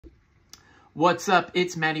What's up?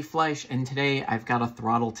 It's Matty Fleisch, and today I've got a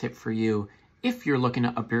throttle tip for you if you're looking to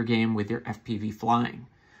up your game with your FPV flying.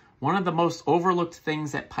 One of the most overlooked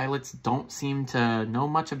things that pilots don't seem to know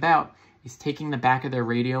much about is taking the back of their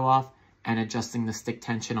radio off and adjusting the stick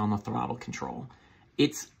tension on the throttle control.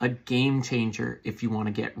 It's a game changer if you want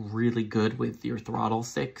to get really good with your throttle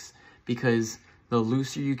sticks, because the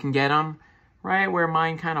looser you can get them, right where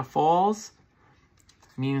mine kind of falls,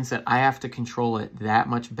 means that I have to control it that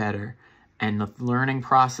much better. And the learning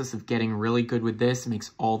process of getting really good with this makes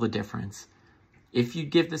all the difference. If you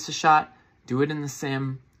give this a shot, do it in the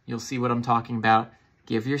sim. You'll see what I'm talking about.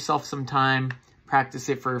 Give yourself some time, practice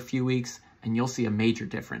it for a few weeks, and you'll see a major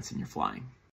difference in your flying.